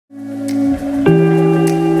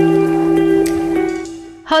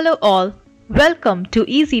Hello all, welcome to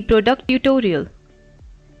eZee product tutorial.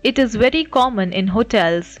 It is very common in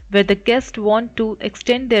hotels where the guests want to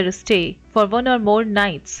extend their stay for one or more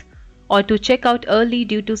nights or to check out early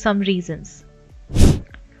due to some reasons.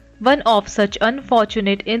 One of such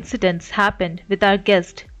unfortunate incidents happened with our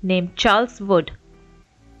guest named Charles Wood.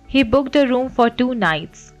 He booked a room for 2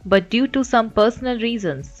 nights, but due to some personal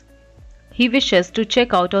reasons, he wishes to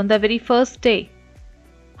check out on the very first day.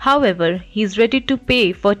 However, he is ready to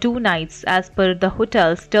pay for 2 nights as per the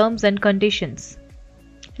hotel's terms and conditions.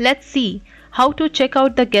 Let's see how to check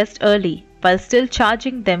out the guest early while still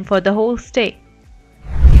charging them for the whole stay.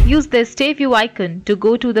 Use the Stay View icon to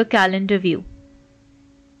go to the calendar view.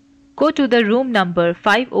 Go to the room number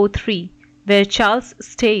 503 where Charles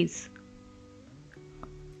stays.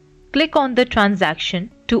 Click on the transaction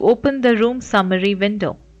to open the room summary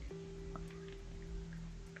window.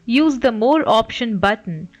 Use the More option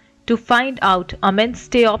button to find out Amend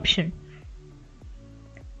Stay option.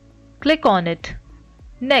 Click on it.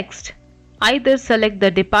 Next, either select the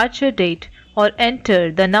departure date or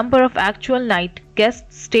enter the number of actual night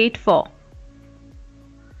guests stayed for.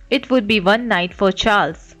 It would be 1 night for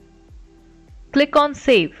Charles. Click on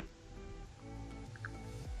Save.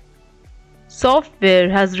 Software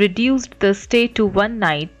has reduced the stay to 1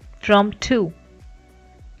 night from 2.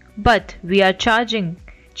 But we are charging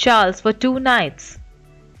Charles for 2 nights.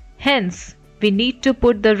 Hence, we need to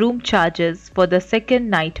put the room charges for the second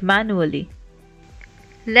night manually.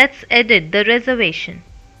 Let's edit the reservation.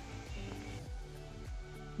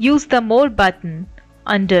 Use the More button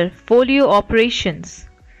under Folio Operations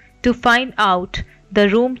to find out the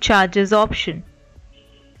room charges option.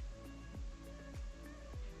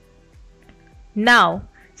 Now,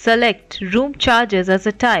 select Room Charges as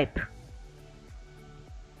a type.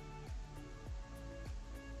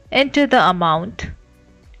 Enter the amount.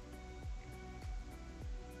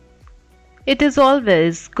 It is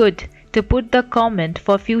always good to put the comment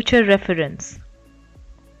for future reference.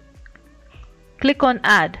 Click on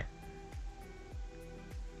Add.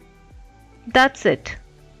 That's it.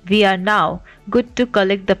 We are now good to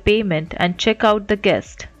collect the payment and check out the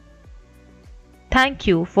guest. Thank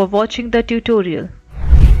you for watching the tutorial.